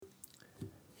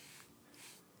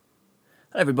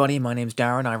Hello everybody, my name's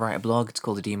Darren, I write a blog, it's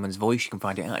called The Demon's Voice, you can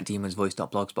find it at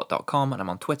demonsvoice.blogspot.com, and I'm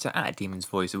on Twitter at Demon's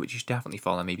Voice, which you should definitely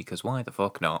follow me, because why the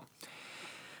fuck not?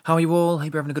 How are you all?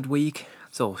 Hope you're having a good week.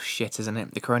 It's all shit, isn't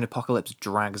it? The corona apocalypse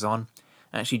drags on.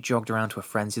 I actually jogged around to a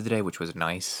friend's the other day, which was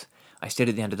nice. I stayed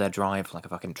at the end of their drive like a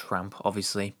fucking tramp,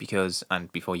 obviously,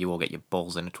 and before you all get your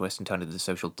balls in a twist and turn into the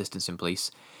social distancing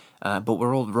police. But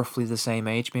we're all roughly the same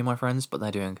age, me and my friends, but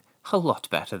they're doing a lot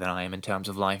better than I am in terms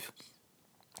of life.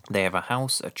 They have a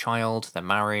house, a child, they're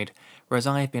married, whereas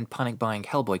I have been panic buying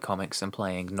Hellboy comics and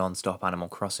playing non-stop Animal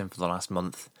Crossing for the last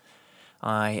month.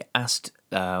 I asked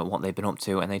what they'd been up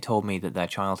to, and they told me that their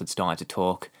child had started to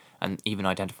talk and even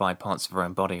identified parts of her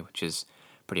own body, which is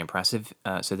pretty impressive.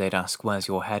 So they'd ask, "Where's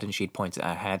your head?" and she'd point at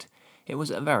her head. It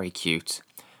was very cute.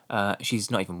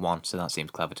 She's not even one, so that seems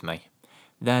clever to me.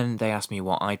 Then they asked me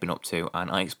what I'd been up to,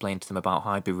 and I explained to them about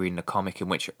how I'd been reading a comic in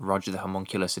which Roger the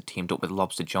Homunculus had teamed up with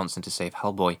Lobster Johnson to save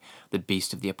Hellboy, the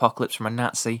beast of the apocalypse, from a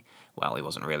Nazi. Well, he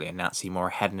wasn't really a Nazi, more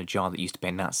a head in a jar that used to be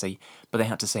a Nazi, but they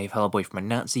had to save Hellboy from a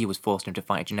Nazi who was forcing him to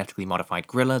fight a genetically modified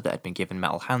gorilla that had been given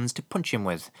metal hands to punch him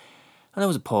with. And there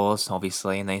was a pause,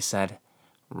 obviously, and they said,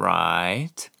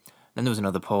 "Right." Then there was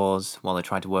another pause while they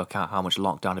tried to work out how much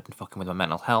lockdown had been fucking with my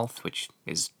mental health, which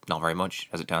is not very much,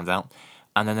 as it turns out.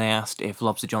 And then they asked if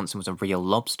Lobster Johnson was a real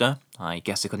lobster. I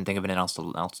guess I couldn't think of anything else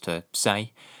to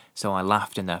say, so I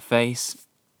laughed in their face,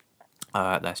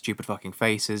 their stupid fucking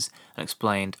faces, and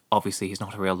explained, obviously he's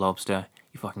not a real lobster,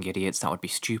 you fucking idiots, that would be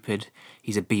stupid.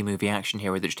 He's a B-movie action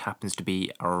hero that just happens to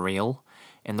be real,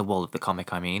 in the world of the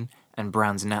comic I mean, and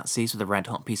brands Nazis with a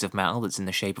red-hot piece of metal that's in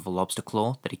the shape of a lobster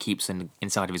claw that he keeps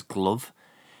inside of his glove.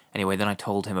 Anyway, then I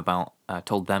told them about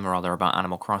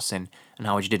Animal Crossing and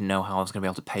how I just didn't know how I was going to be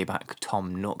able to pay back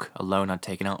Tom Nook, a loan I'd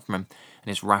taken out from him and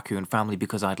his raccoon family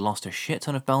because I'd lost a shit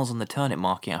ton of bells on the turnip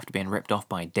market after being ripped off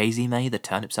by Daisy May, the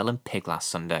turnip-selling pig, last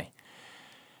Sunday.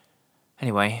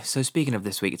 Anyway, so speaking of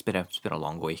this week, it's been a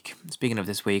long week. Speaking of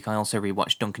this week, I also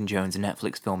rewatched Duncan Jones'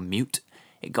 Netflix film Mute.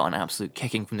 It got an absolute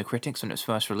kicking from the critics when it was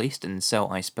first released, and so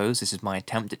I suppose this is my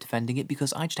attempt at defending it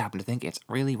because I just happen to think it's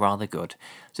really rather good.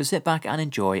 So sit back and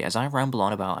enjoy as I ramble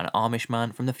on about an Amish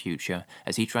man from the future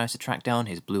as he tries to track down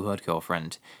his blue-haired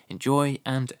girlfriend. Enjoy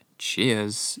and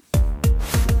cheers!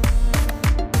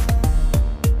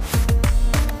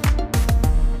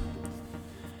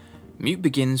 Mute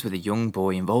begins with a young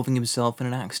boy involving himself in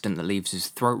an accident that leaves his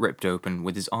throat ripped open,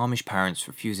 with his Amish parents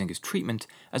refusing his treatment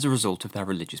as a result of their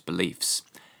religious beliefs.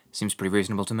 Seems pretty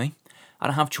reasonable to me. I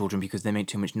don't have children because they make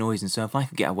too much noise, and so if I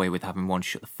could get away with having one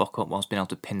shut the fuck up whilst being able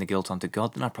to pin the guilt onto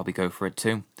God, then I'd probably go for it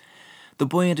too. The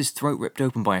boy had his throat ripped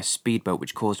open by a speedboat,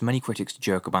 which caused many critics to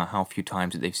joke about how few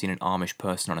times that they've seen an Amish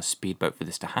person on a speedboat for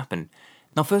this to happen.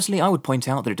 Now, firstly, I would point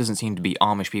out that it doesn't seem to be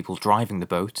Amish people driving the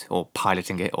boat, or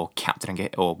piloting it, or captaining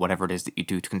it, or whatever it is that you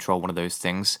do to control one of those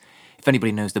things. If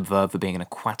anybody knows the verb for being an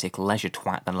aquatic leisure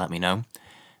twat, then let me know.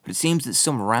 But it seems that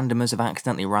some randomers have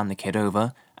accidentally ran the kid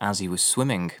over as he was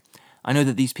swimming. I know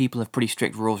that these people have pretty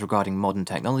strict rules regarding modern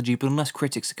technology, but unless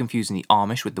critics are confusing the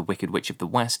Amish with the Wicked Witch of the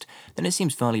West, then it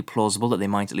seems fairly plausible that they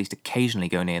might at least occasionally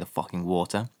go near the fucking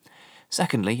water.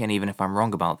 Secondly, and even if I'm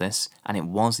wrong about this, and it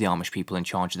was the Amish people in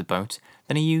charge of the boat,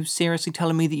 then are you seriously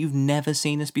telling me that you've never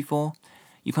seen this before?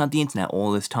 You've had the internet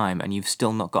all this time, and you've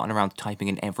still not gotten around to typing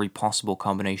in every possible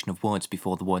combination of words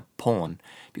before the word porn,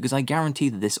 because I guarantee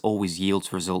that this always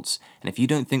yields results, and if you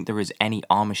don't think there is any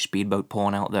Amish speedboat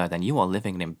porn out there, then you are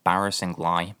living an embarrassing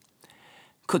lie.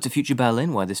 Cut to future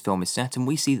Berlin, where this film is set, and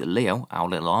we see that Leo, our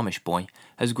little Amish boy,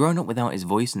 has grown up without his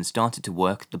voice and started to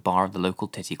work at the bar of the local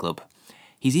titty club.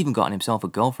 He's even gotten himself a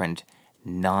girlfriend,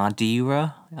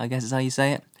 Nadira, I guess is how you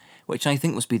say it, which I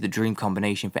think must be the dream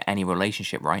combination for any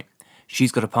relationship, right?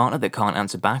 She's got a partner that can't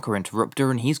answer back or interrupt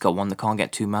her, and he's got one that can't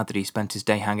get too mad that he spent his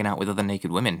day hanging out with other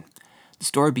naked women. The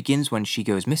story begins when she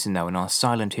goes missing though, and our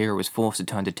silent hero is forced to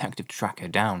turn detective to track her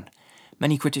down.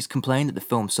 Many critics complain that the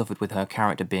film suffered with her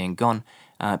character being gone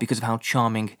because of how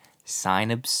charming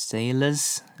Zainab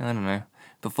Sailor's,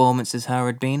 performances her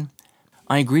had been.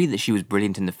 I agree that she was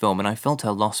brilliant in the film, and I felt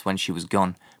her loss when she was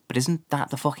gone, but isn't that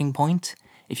the fucking point?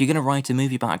 If you're going to write a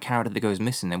movie about a character that goes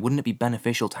missing, then wouldn't it be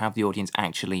beneficial to have the audience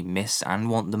actually miss and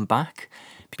want them back?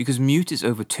 Because Mute is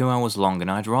over 2 hours long, and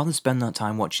I'd rather spend that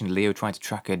time watching Leo try to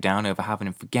track her down over having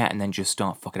him forget and then just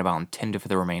start fucking about on Tinder for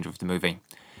the remainder of the movie.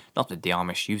 Not that the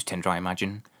Amish use Tinder, I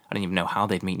imagine. I don't even know how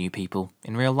they'd meet new people.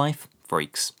 In real life?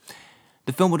 Freaks.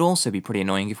 The film would also be pretty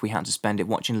annoying if we had to spend it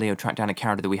watching Leo track down a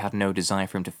character that we had no desire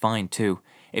for him to find, too.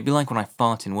 It'd be like when I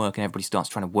fart in work and everybody starts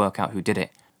trying to work out who did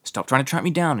it. Stop trying to track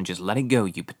me down and just let it go,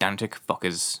 you pedantic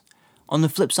fuckers. On the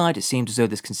flip side, it seemed as though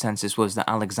this consensus was that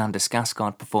Alexander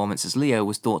Skarsgård's performance as Leo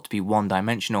was thought to be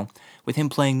one-dimensional, with him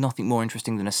playing nothing more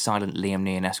interesting than a silent Liam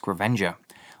Neeson-esque revenger.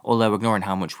 Although ignoring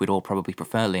how much we'd all probably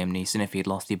prefer Liam Neeson if he had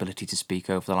lost the ability to speak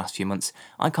over the last few months,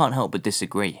 I can't help but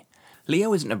disagree.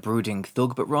 Leo isn't a brooding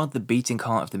thug, but rather the beating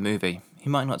heart of the movie. He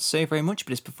might not say very much,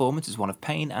 but his performance is one of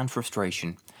pain and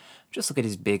frustration. Just look at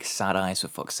his big, sad eyes, for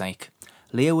fuck's sake.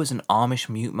 Leo is an Amish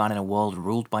mute man in a world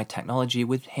ruled by technology,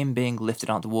 with him being lifted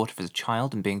out of the water as a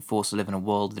child and being forced to live in a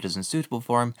world that is unsuitable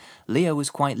for him. Leo is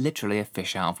quite literally a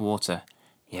fish out of water.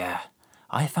 Yeah,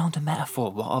 I found a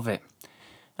metaphor, what of it?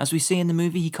 As we see in the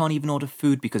movie, he can't even order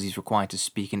food because he's required to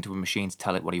speak into a machine to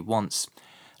tell it what he wants.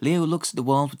 Leo looks at the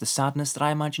world with the sadness that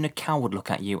I imagine a cow would look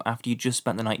at you after you just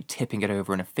spent the night tipping it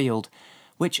over in a field,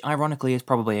 which, ironically, is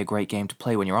probably a great game to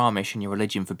play when you're Amish and your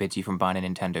religion forbids you from buying a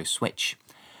Nintendo Switch.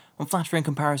 Unflattering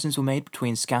comparisons were made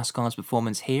between Skarsgård's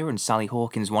performance here and Sally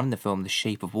Hawkins' one in the film The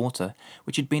Shape of Water,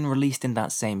 which had been released in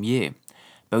that same year.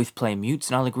 Both play mutes,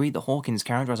 and I'll agree that Hawkins'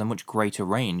 character has a much greater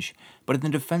range, but in the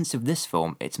defense of this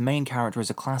film, its main character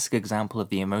is a classic example of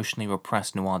the emotionally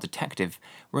repressed noir detective,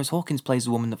 whereas Hawkins plays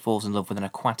a woman that falls in love with an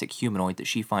aquatic humanoid that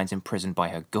she finds imprisoned by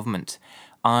her government.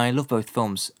 I love both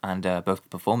films and both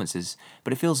performances,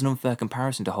 but it feels an unfair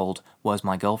comparison to hold Where's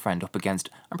My Girlfriend up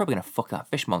against I'm probably going to fuck that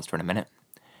fish monster in a minute.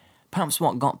 Perhaps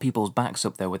what got people's backs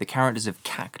up though were the characters of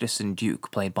Cactus and Duke,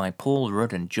 played by Paul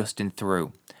Rudd and Justin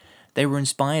Theroux. They were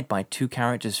inspired by two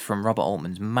characters from Robert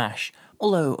Altman's MASH,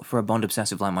 although for a Bond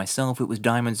obsessive like myself, it was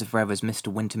Diamonds Are Forever's Mr.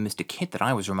 Winter, Mr. Kid that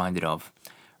I was reminded of.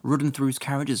 Rudd and Theroux's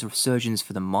characters are surgeons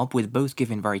for the mob, with both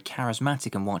giving very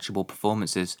charismatic and watchable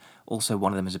performances. Also,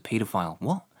 one of them is a paedophile.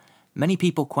 What? Many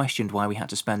people questioned why we had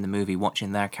to spend the movie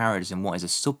watching their characters in what is a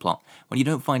subplot, when you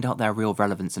don't find out their real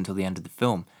relevance until the end of the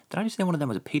film. Did I just say one of them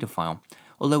was a paedophile?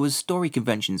 Although as story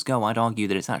conventions go, I'd argue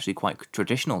that it's actually quite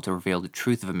traditional to reveal the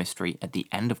truth of a mystery at the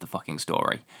end of the fucking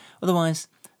story. Otherwise,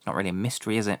 it's not really a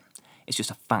mystery, is it? It's just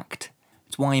a fact.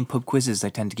 It's why in pub quizzes they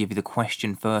tend to give you the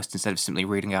question first instead of simply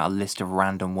reading out a list of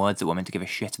random words that we're meant to give a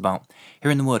shit about.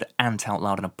 Hearing the word ant out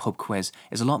loud in a pub quiz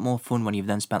is a lot more fun when you've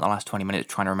then spent the last 20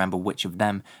 minutes trying to remember which of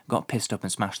them got pissed up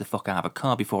and smashed the fuck out of a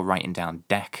car before writing down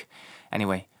deck.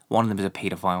 Anyway, one of them is a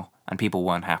paedophile, and people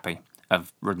weren't happy.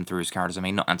 Of Rudd and Theroux's characters, I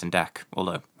mean, not Ant and Dec,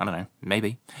 although, I don't know,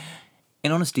 maybe.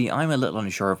 In honesty, I'm a little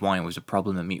unsure of why it was a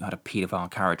problem that Mute had a paedophile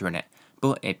character in it,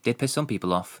 but it did piss some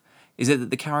people off. Is it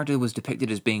that the character was depicted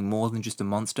as being more than just a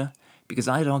monster? Because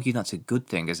I'd argue that's a good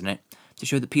thing, isn't it? To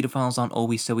show that paedophiles aren't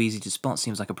always so easy to spot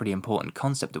seems like a pretty important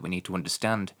concept that we need to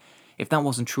understand. If that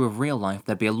wasn't true of real life,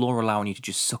 there'd be a law allowing you to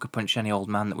just sucker punch any old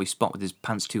man that we spot with his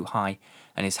pants too high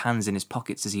and his hands in his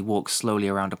pockets as he walks slowly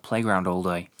around a playground all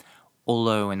day.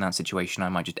 Although in that situation I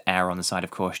might just err on the side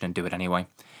of caution and do it anyway.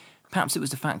 Perhaps it was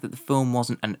the fact that the film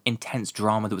wasn't an intense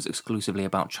drama that was exclusively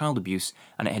about child abuse,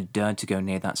 and it had dared to go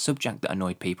near that subject that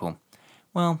annoyed people.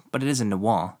 Well, but it is a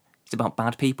noir. It's about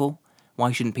bad people.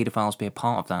 Why shouldn't paedophiles be a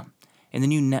part of that? In the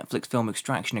new Netflix film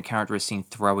Extraction, a character is seen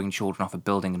throwing children off a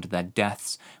building into their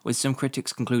deaths, with some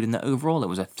critics concluding that overall it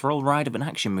was a thrill ride of an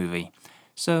action movie.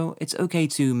 So it's okay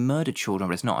to murder children,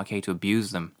 but it's not okay to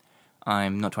abuse them.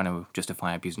 I'm not trying to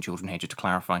justify abusing children here, just to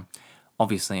clarify.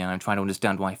 Obviously, I'm trying to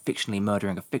understand why fictionally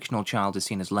murdering a fictional child is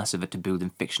seen as less of a taboo than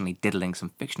fictionally diddling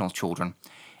some fictional children.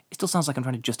 It still sounds like I'm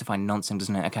trying to justify nonsense,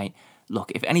 doesn't it? Okay,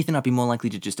 look, if anything, I'd be more likely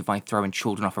to justify throwing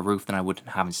children off a roof than I would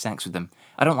having sex with them.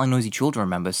 I don't like noisy children,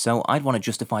 remember, so I'd want to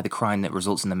justify the crime that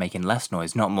results in them making less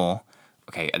noise, not more.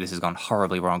 Okay, this has gone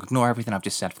horribly wrong. Ignore everything I've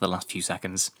just said for the last few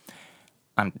seconds.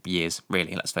 And years,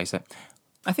 really, let's face it.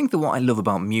 I think that what I love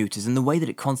about Mute is in the way that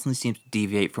it constantly seems to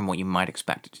deviate from what you might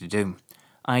expect it to do.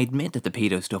 I admit that the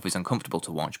pedo stuff is uncomfortable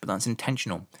to watch, but that's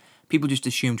intentional. People just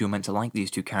assumed you're meant to like these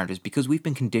two characters because we've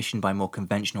been conditioned by more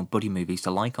conventional buddy movies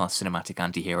to like our cinematic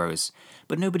anti-heroes.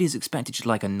 But nobody is expected to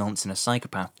like a nonce and a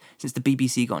psychopath, since the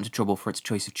BBC got into trouble for its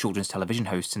choice of children's television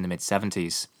hosts in the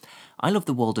mid-70s. I love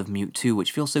the world of Mute too,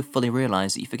 which feels so fully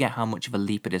realised that you forget how much of a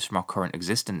leap it is from our current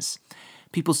existence.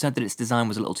 People said that its design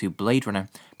was a little too Blade Runner,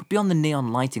 but beyond the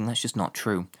neon lighting, that's just not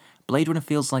true. Blade Runner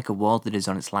feels like a world that is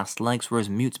on its last legs, whereas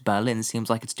Mute's Berlin seems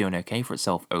like it's doing okay for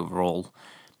itself overall.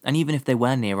 And even if they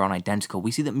were near on identical,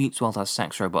 we see that Mute's world has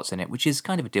sex robots in it, which is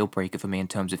kind of a deal breaker for me in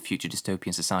terms of future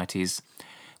dystopian societies.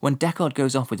 When Deckard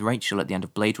goes off with Rachel at the end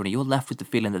of Blade Runner, you're left with the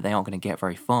feeling that they aren't going to get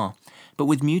very far. But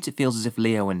with Mute, it feels as if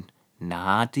Leo and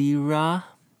Nadira,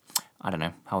 I don't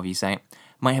know, however you say it,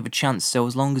 might have a chance, so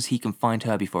as long as he can find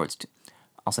her before it's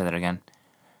I'll say that again.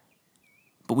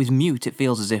 But with Mute, it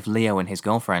feels as if Leo and his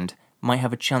girlfriend might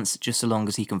have a chance just so long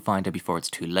as he can find her before it's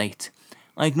too late.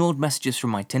 I ignored messages from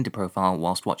my Tinder profile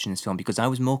whilst watching this film because I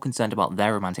was more concerned about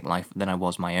their romantic life than I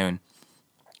was my own.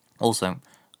 Also,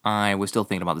 I was still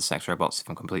thinking about the sex robots, if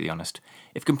I'm completely honest.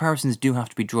 If comparisons do have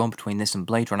to be drawn between this and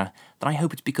Blade Runner, then I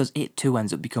hope it's because it too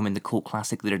ends up becoming the cult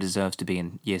classic that it deserves to be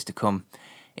in years to come.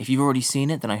 If you've already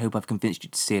seen it, then I hope I've convinced you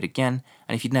to see it again,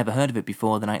 and if you'd never heard of it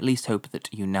before, then I at least hope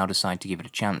that you now decide to give it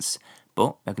a chance.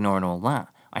 But, ignoring all that,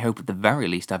 I hope at the very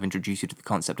least I've introduced you to the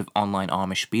concept of online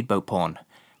Amish speedboat porn.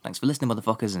 Thanks for listening,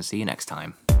 motherfuckers, and see you next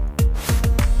time.